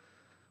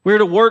 We're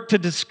to work to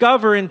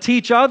discover and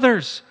teach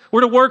others.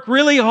 We're to work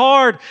really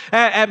hard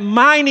at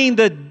mining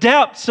the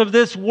depths of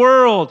this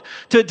world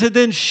to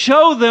then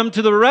show them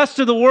to the rest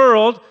of the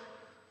world.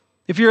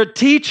 If you're a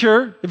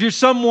teacher, if you're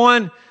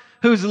someone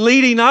who's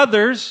leading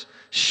others,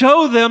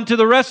 show them to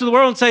the rest of the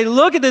world and say,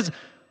 look at this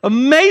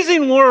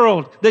amazing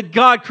world that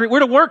God created. We're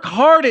to work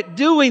hard at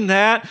doing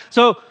that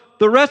so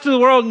the rest of the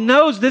world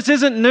knows this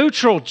isn't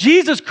neutral.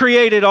 Jesus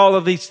created all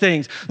of these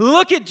things.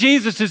 Look at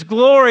Jesus'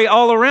 glory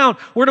all around.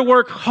 We're to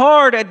work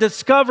hard at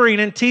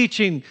discovering and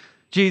teaching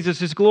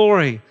Jesus'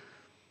 glory.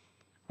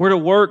 We're to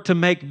work to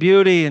make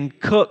beauty and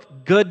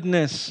cook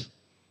goodness,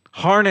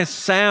 harness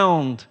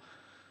sound,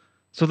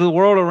 so the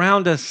world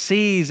around us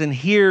sees and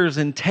hears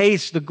and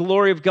tastes the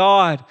glory of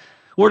God.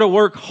 We're to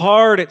work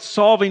hard at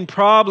solving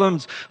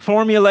problems,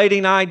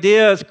 formulating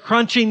ideas,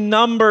 crunching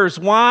numbers.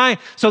 Why?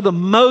 So the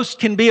most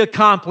can be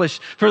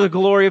accomplished for the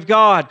glory of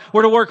God.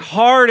 We're to work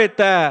hard at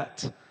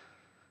that.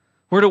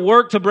 We're to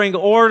work to bring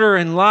order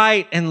and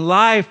light and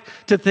life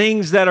to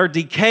things that are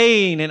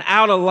decaying and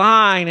out of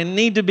line and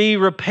need to be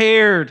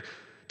repaired.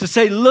 To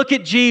say, look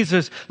at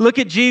Jesus. Look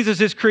at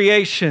Jesus'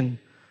 creation.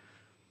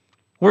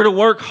 We're to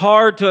work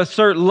hard to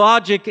assert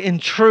logic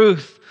and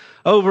truth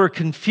over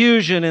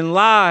confusion and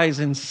lies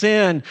and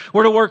sin.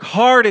 We're to work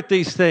hard at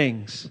these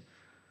things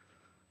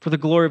for the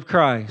glory of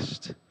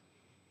Christ.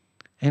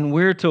 And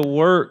we're to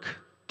work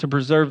to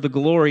preserve the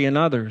glory in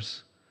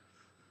others.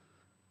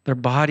 Their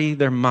body,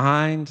 their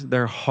mind,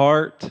 their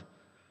heart,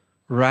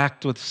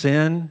 racked with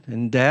sin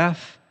and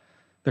death.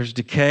 There's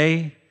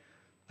decay,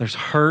 there's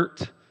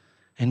hurt.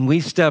 And we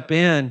step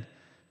in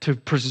to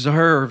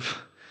preserve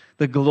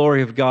the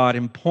glory of God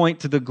and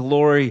point to the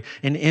glory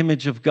and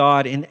image of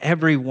God in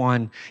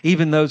everyone,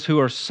 even those who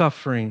are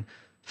suffering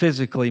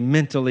physically,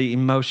 mentally,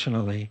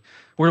 emotionally.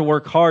 We're to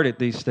work hard at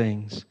these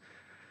things.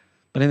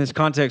 But in this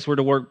context, we're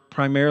to work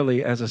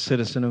primarily as a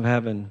citizen of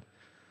heaven.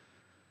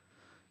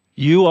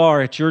 You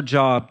are at your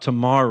job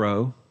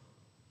tomorrow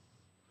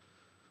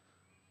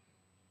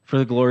for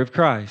the glory of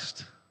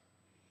Christ.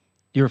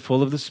 You're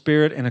full of the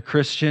Spirit and a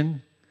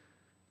Christian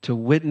to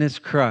witness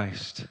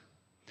Christ.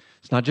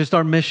 It's not just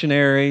our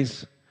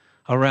missionaries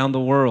around the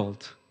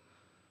world,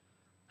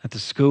 at the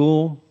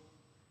school,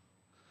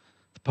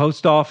 the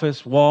post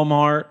office,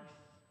 Walmart,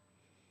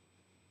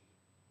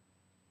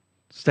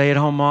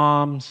 stay-at-home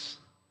moms,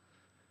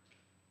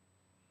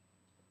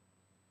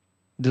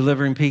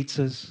 delivering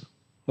pizzas,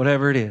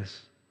 whatever it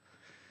is.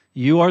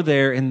 You are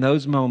there in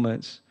those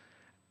moments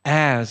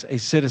as a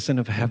citizen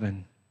of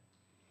heaven.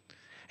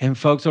 And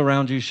folks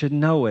around you should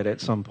know it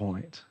at some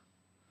point.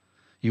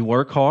 You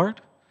work hard.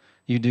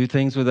 You do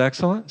things with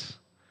excellence.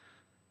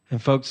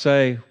 And folks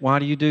say, why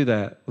do you do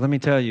that? Let me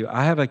tell you,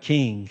 I have a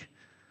king,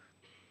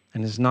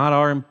 and it's not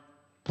our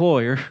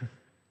employer.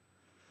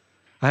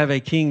 I have a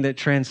king that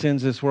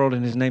transcends this world,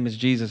 and his name is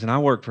Jesus, and I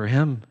work for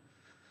him.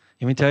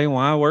 Let me tell you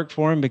why I worked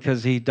for him,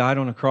 because he died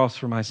on a cross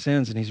for my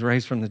sins, and he's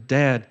raised from the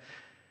dead,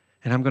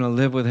 and I'm going to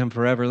live with him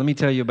forever. Let me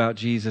tell you about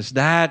Jesus.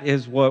 That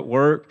is what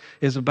work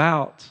is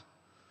about,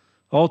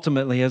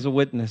 ultimately, as a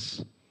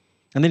witness.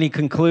 And then he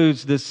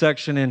concludes this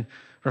section in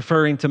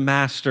referring to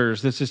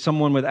masters. This is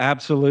someone with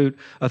absolute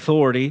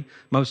authority,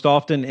 most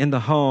often in the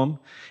home.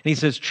 And he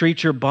says,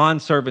 treat your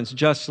bondservants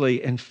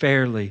justly and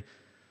fairly.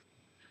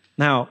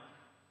 Now,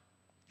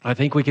 I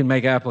think we can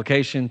make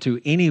application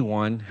to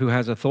anyone who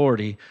has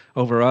authority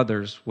over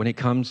others when it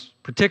comes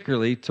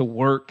particularly to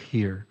work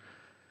here.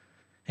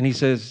 And he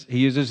says, he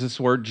uses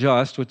this word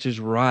just, which is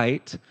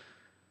right,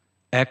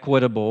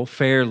 equitable,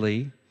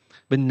 fairly.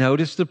 But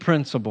notice the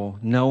principle,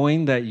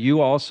 knowing that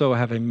you also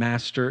have a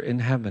master in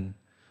heaven.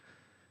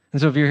 And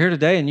so if you're here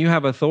today and you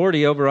have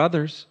authority over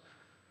others,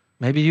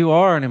 maybe you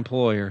are an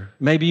employer,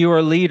 maybe you're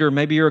a leader,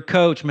 maybe you're a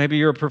coach, maybe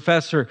you're a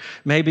professor,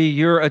 maybe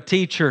you're a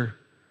teacher,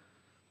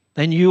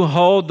 and you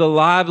hold the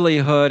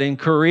livelihood and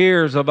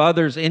careers of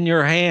others in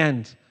your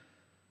hand,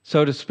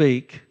 so to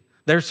speak,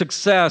 their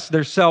success,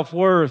 their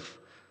self-worth.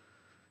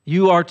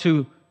 You are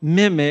to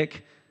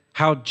mimic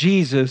how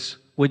Jesus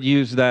would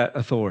use that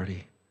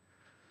authority.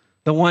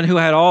 The one who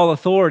had all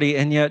authority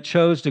and yet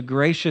chose to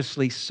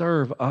graciously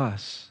serve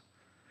us.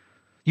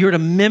 You're to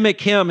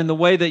mimic him in the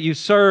way that you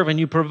serve and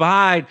you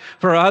provide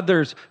for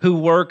others who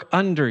work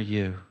under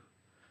you.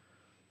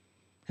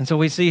 And so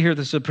we see here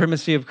the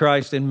supremacy of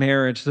Christ in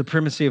marriage,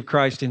 supremacy of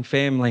Christ in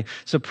family,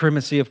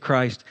 supremacy of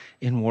Christ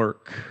in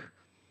work.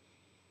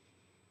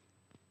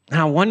 And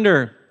I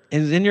wonder,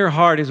 is in your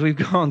heart as we've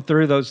gone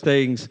through those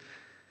things,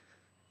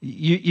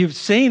 you've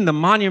seen the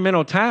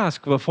monumental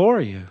task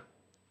before you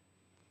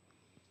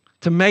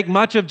to make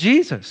much of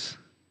Jesus.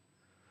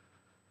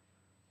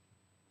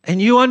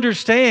 And you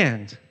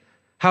understand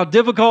how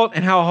difficult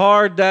and how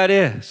hard that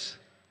is.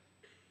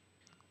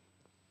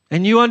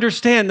 And you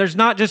understand there's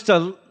not just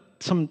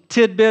some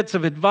tidbits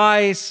of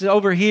advice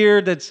over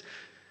here that's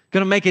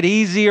going to make it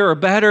easier or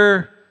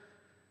better.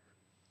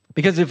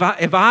 Because if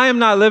I am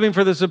not living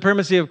for the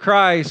supremacy of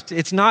Christ,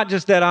 it's not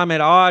just that I'm at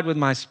odds with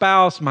my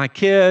spouse, my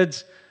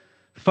kids,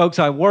 folks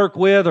I work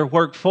with or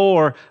work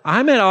for.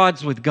 I'm at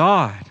odds with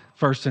God,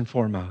 first and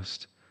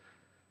foremost.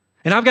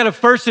 And I've got to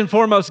first and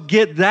foremost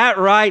get that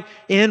right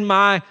in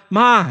my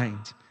mind.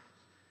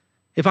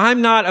 If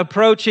I'm not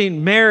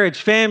approaching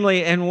marriage,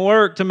 family, and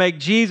work to make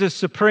Jesus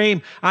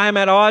supreme, I am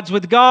at odds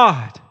with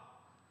God.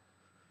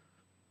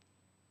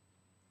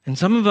 And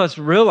some of us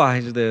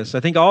realize this.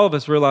 I think all of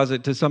us realize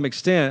it to some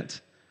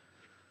extent.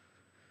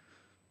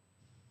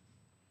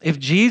 If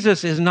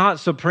Jesus is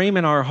not supreme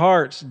in our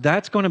hearts,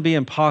 that's going to be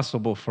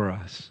impossible for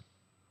us.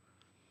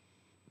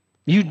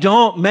 You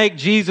don't make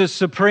Jesus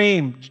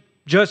supreme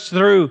just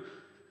through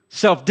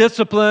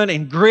self-discipline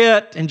and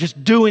grit and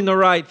just doing the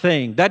right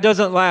thing. That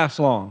doesn't last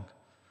long.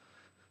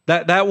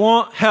 That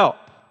won't help.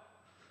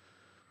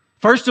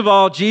 First of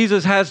all,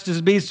 Jesus has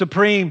to be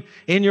supreme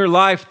in your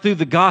life through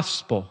the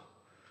gospel.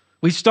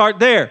 We start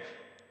there.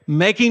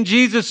 Making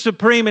Jesus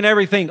supreme in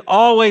everything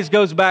always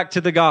goes back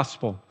to the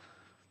gospel.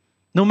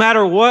 No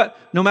matter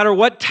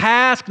what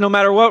task, no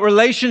matter what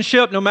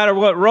relationship, no matter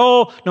what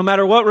role, no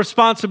matter what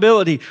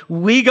responsibility,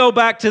 we go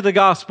back to the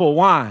gospel.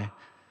 Why?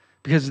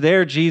 Because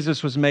there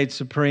Jesus was made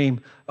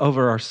supreme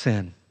over our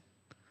sin.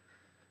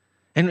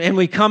 And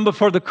we come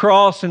before the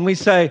cross and we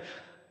say,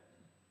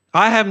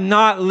 I have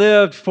not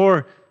lived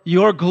for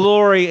your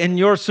glory and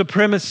your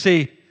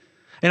supremacy,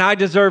 and I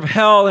deserve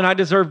hell and I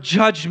deserve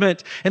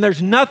judgment, and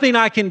there's nothing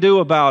I can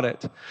do about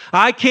it.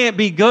 I can't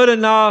be good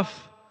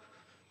enough.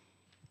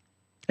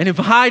 And if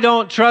I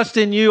don't trust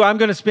in you, I'm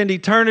going to spend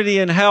eternity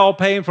in hell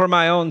paying for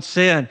my own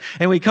sin.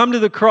 And we come to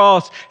the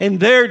cross, and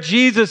there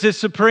Jesus is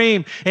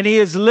supreme, and he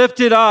is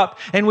lifted up,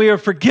 and we are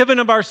forgiven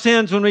of our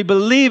sins when we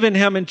believe in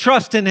him and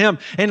trust in him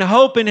and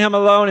hope in him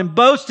alone and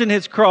boast in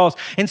his cross.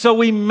 And so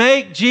we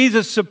make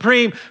Jesus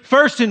supreme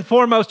first and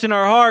foremost in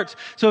our hearts.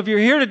 So if you're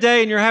here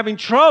today and you're having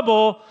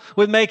trouble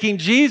with making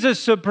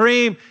Jesus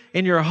supreme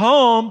in your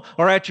home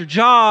or at your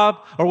job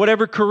or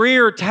whatever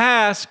career or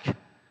task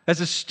as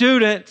a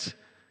student,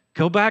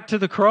 go back to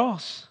the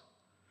cross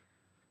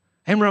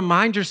and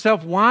remind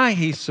yourself why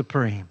he's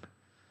supreme.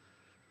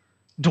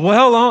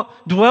 Dwell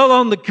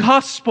on the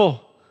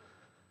gospel.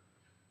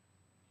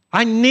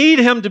 I need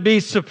him to be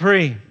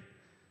supreme,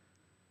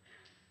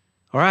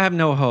 or I have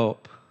no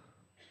hope.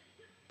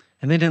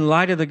 And then in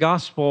light of the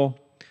gospel,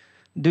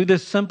 do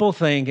this simple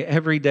thing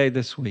every day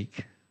this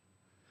week.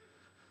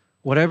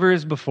 Whatever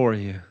is before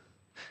you,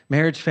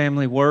 marriage,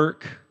 family,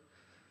 work,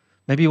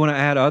 maybe you want to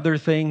add other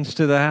things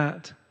to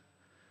that.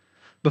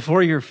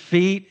 Before your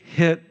feet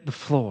hit the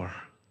floor,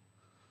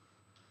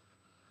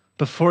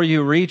 before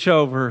you reach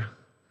over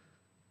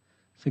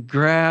to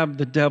grab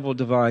the devil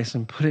device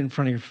and put it in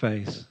front of your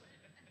face,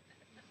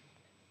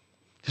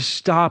 just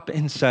stop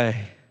and say,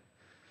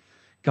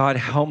 God,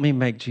 help me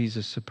make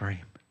Jesus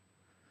supreme.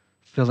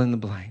 Fill in the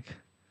blank.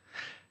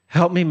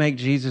 Help me make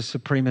Jesus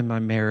supreme in my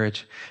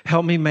marriage.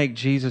 Help me make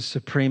Jesus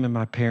supreme in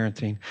my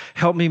parenting.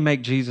 Help me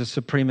make Jesus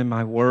supreme in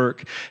my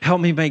work.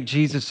 Help me make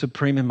Jesus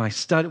supreme in my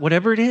study,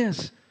 whatever it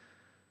is.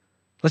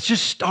 Let's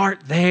just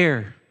start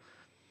there.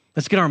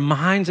 Let's get our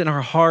minds and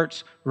our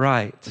hearts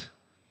right.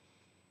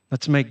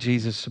 Let's make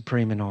Jesus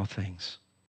supreme in all things.